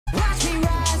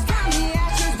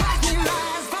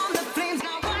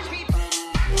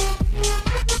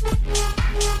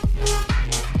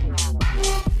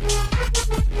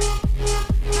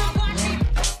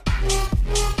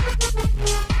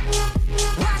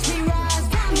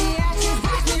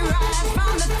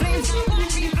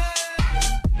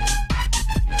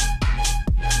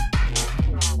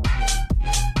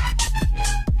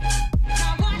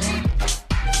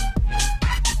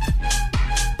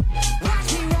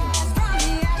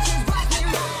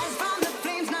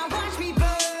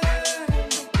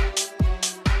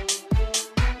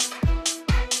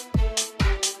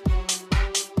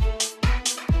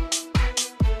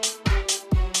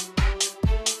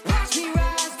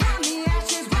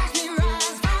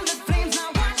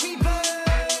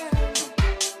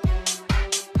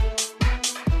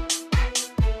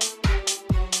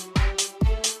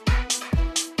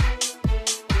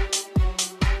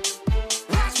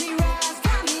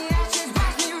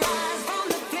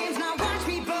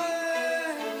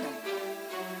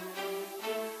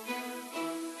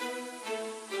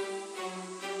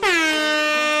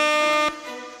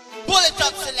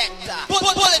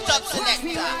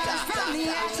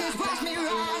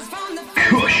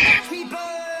Cush.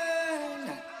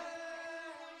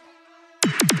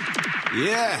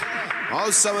 Yeah,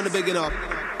 also in the bigging up.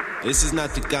 This is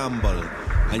not the gamble,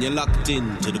 and you're locked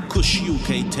in to the Cush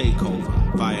UK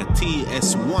Takeover via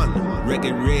TS1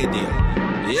 Reggae Radio.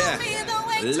 Yeah,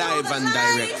 live and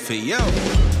direct for you.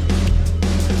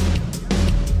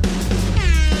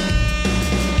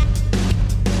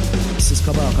 This is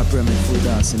Kabaka Pyramid full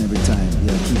dancing every time.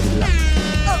 Yeah, keep it locked.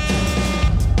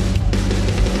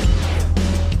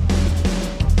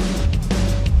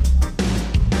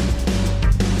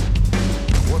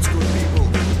 What's good, people?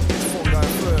 It's Fort Guy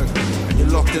Ferg, and you're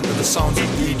locked into the sounds of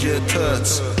DJ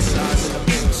Turtz. Live in the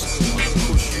mix on the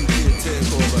Cush UK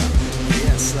Takeover.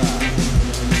 Yes, sir.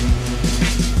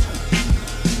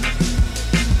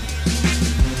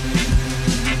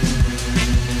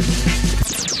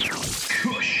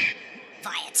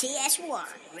 TS1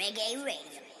 Reggae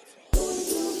Radio.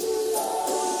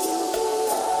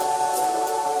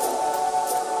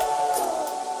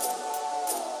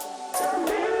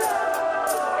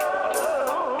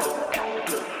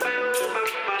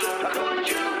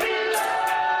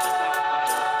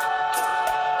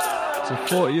 So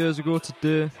 40 years ago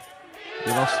today,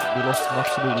 we lost an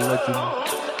absolute legend,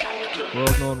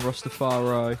 world-known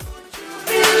Rastafari, one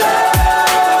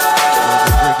of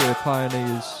the reggae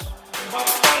pioneers,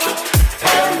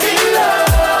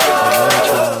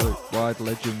 a worldwide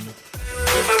legend.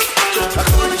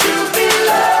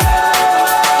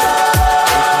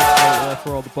 Out there for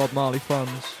all the Bob Marley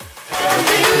fans.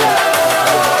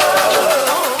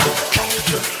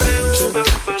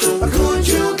 Could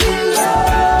you be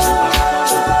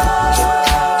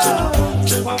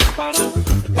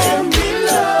and be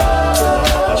loved?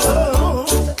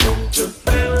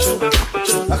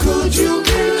 Could you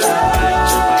be loved?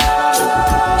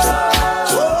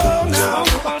 Oh, now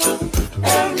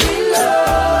and be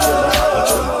loved.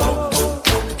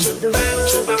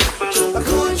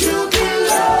 Could you be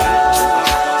loved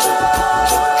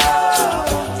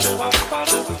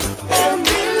and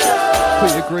be loved?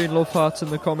 Put your green love hearts in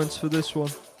the comments for this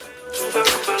one.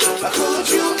 Could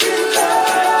you be loved?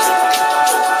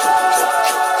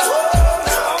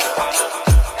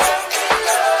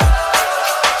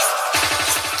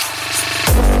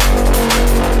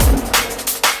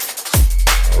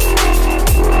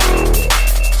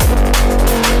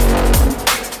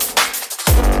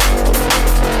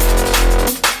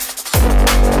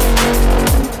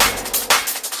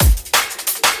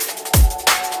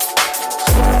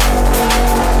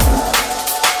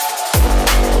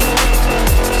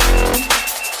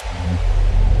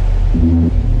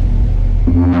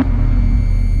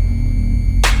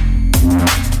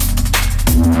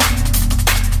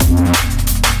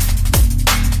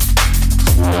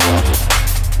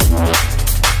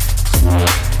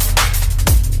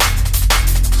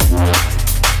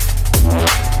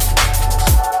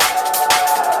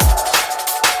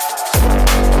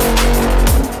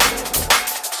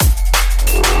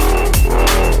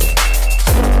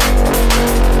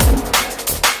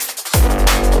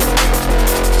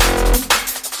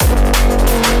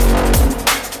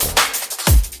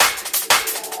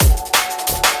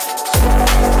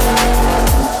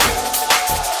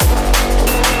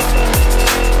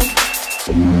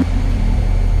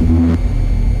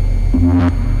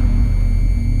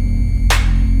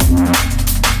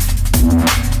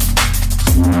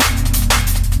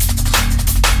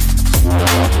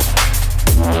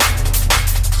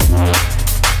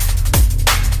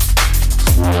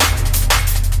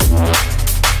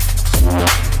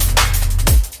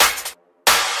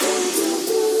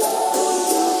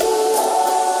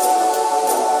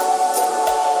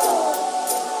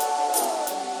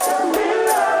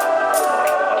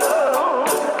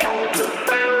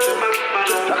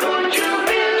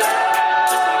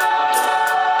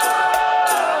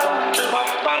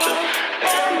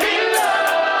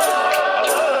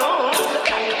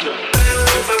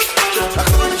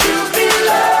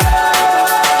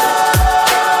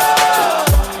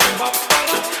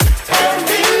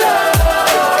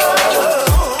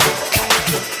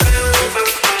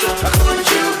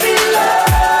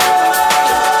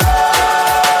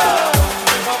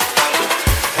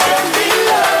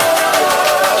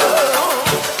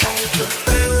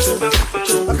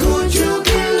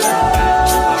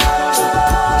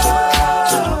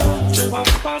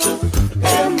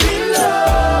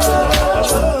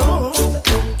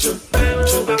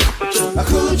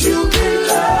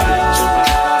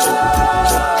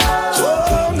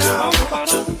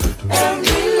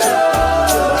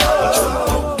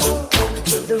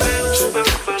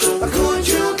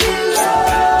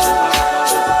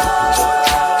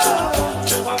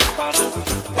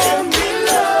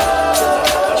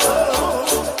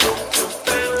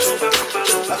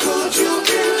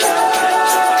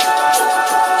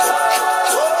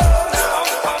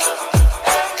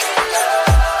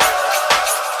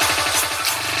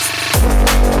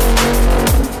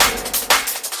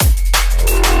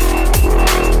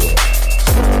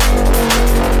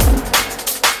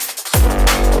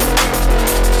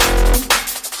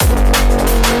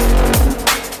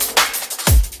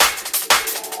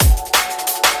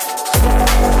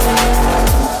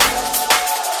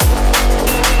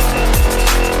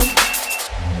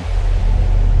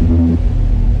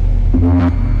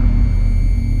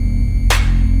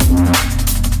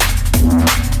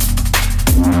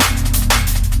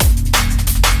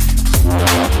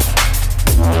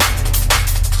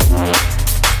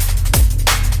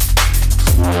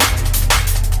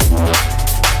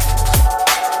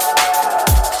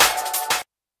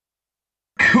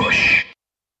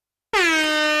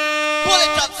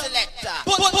 up, selector.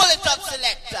 Pull it up,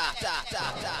 selector.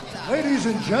 Ladies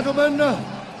and gentlemen,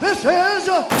 this is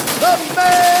the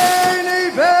main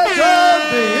event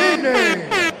of the evening.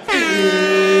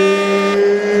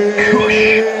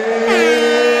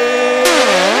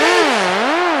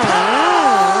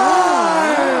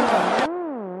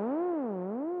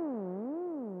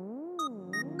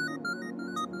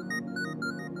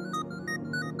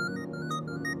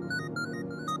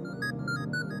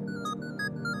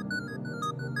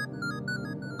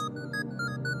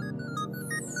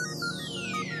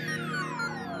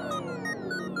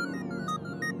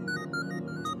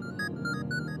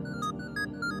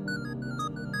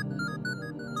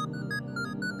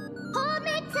 Hold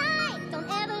me tight, don't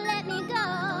ever let me go.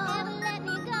 Ever let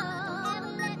me go.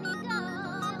 Ever let me go.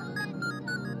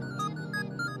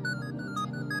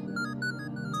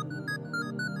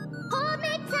 Hold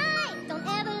me tight, don't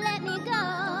ever let me go.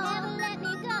 Ever let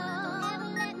me go. Ever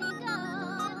let me go.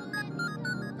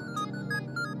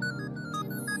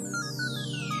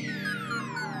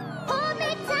 Hold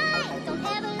me tight, don't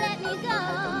ever let me go.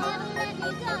 Ever let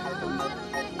me go. Ever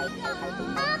let me go.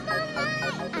 Up all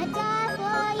night, I die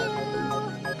for you.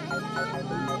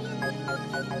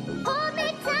 Hold me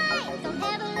tight, don't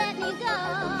ever let me go.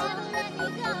 Ever let me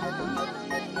go. Ever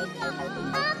let me go.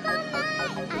 Up all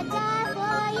night, I die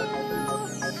for you.